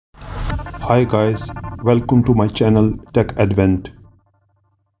Hi guys, welcome to my channel Tech Advent.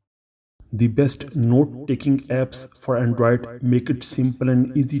 The best note-taking apps for Android make it simple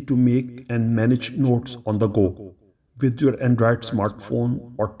and easy to make and manage notes on the go with your Android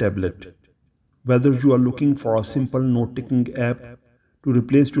smartphone or tablet. Whether you are looking for a simple note-taking app to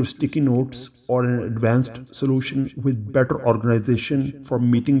replace your sticky notes or an advanced solution with better organization for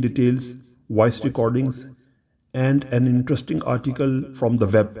meeting details, voice recordings, and an interesting article from the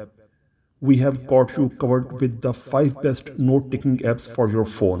web, we have got you covered with the 5 best note-taking apps for your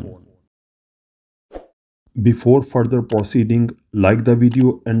phone. Before further proceeding, like the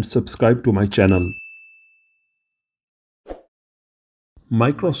video and subscribe to my channel.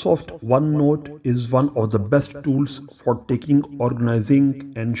 Microsoft OneNote is one of the best tools for taking,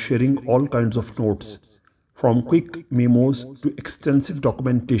 organizing, and sharing all kinds of notes, from quick memos to extensive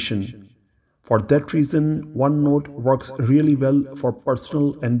documentation. For that reason, OneNote works really well for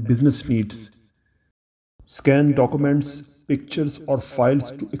personal and business needs. Scan documents, pictures, or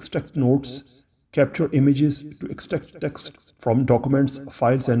files to extract notes, capture images to extract text from documents,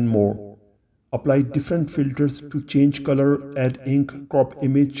 files, and more. Apply different filters to change color, add ink, crop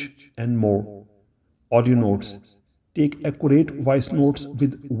image, and more. Audio notes. Take accurate voice notes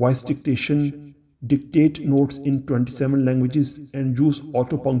with voice dictation. Dictate notes in 27 languages and use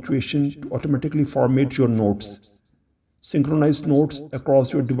auto punctuation to automatically format your notes. Synchronize notes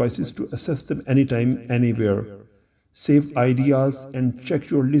across your devices to access them anytime, anywhere. Save ideas and check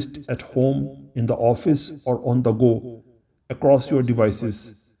your list at home, in the office, or on the go across your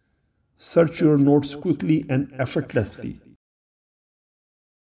devices. Search your notes quickly and effortlessly.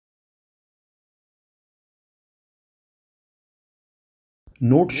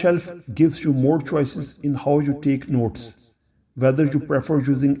 Note Shelf gives you more choices in how you take notes. Whether you prefer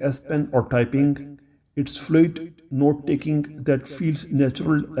using S Pen or typing, it's fluid note-taking that feels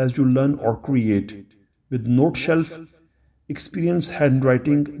natural as you learn or create. With Note Shelf, experience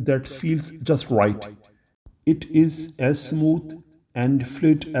handwriting that feels just right. It is as smooth and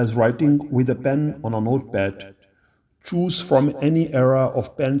fluid as writing with a pen on a notepad. Choose from any era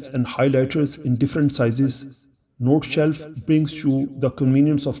of pens and highlighters in different sizes. Note Shelf brings you the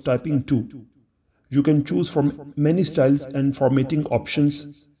convenience of typing too. You can choose from many styles and formatting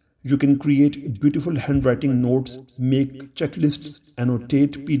options. You can create beautiful handwriting notes, make checklists,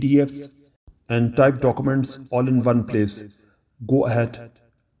 annotate PDFs, and type documents all in one place. Go ahead,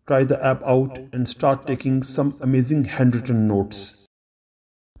 try the app out and start taking some amazing handwritten notes.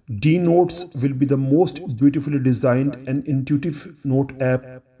 DNotes will be the most beautifully designed and intuitive note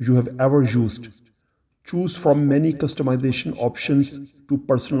app you have ever used. Choose from many customization options to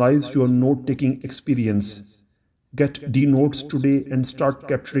personalize your note-taking experience. Get DNotes today and start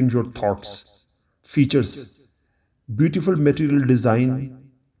capturing your thoughts. Features: beautiful material design,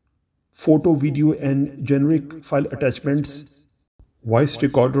 photo, video, and generic file attachments, voice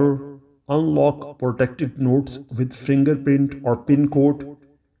recorder, unlock protected notes with fingerprint or PIN code,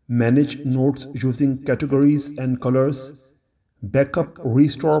 manage notes using categories and colors, backup,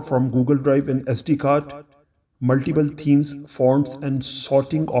 restore from Google Drive and SD card, multiple themes, fonts, and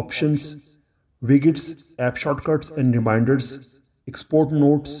sorting options, widgets, app shortcuts and reminders, export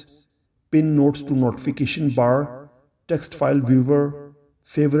notes, pin notes to notification bar, text file viewer,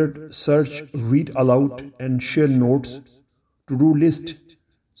 favorite, search, read aloud, and share notes, to-do list,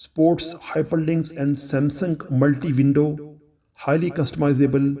 sports, hyperlinks, and Samsung multi-window, highly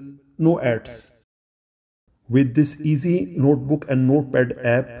customizable, no ads. With this easy notebook and notepad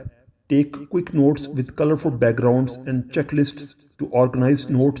app, take quick notes with colorful backgrounds and checklists to organize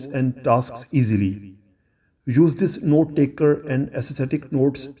notes and tasks easily. Use this note taker and aesthetic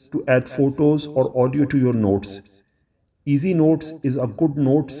notes to add photos or audio to your notes. Easy Notes is a good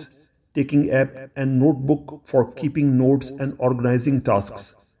notes taking app and notebook for keeping notes and organizing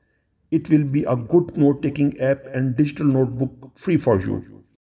tasks. It will be a good note taking app and digital notebook free for you.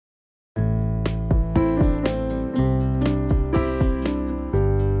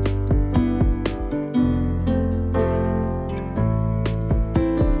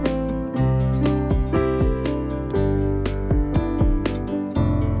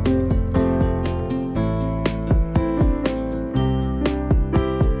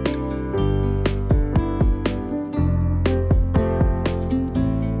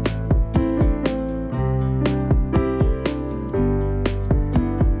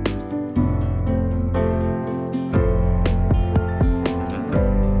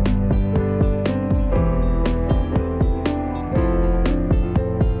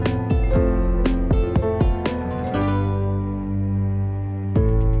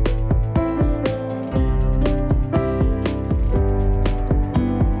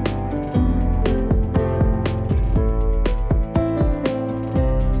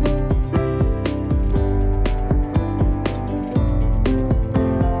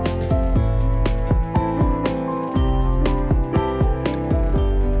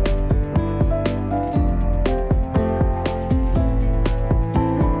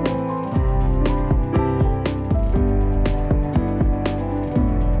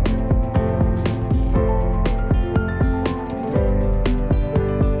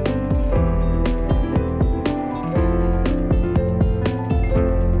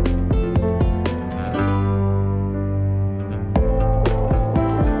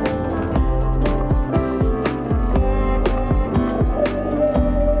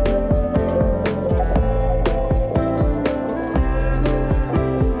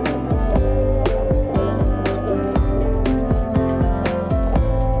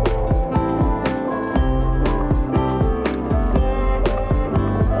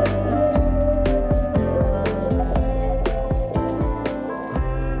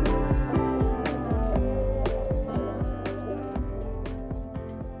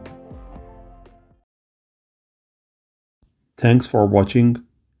 Thanks for watching.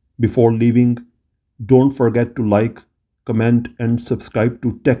 Before leaving, don't forget to like, comment, and subscribe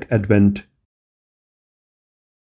to Tech Advent.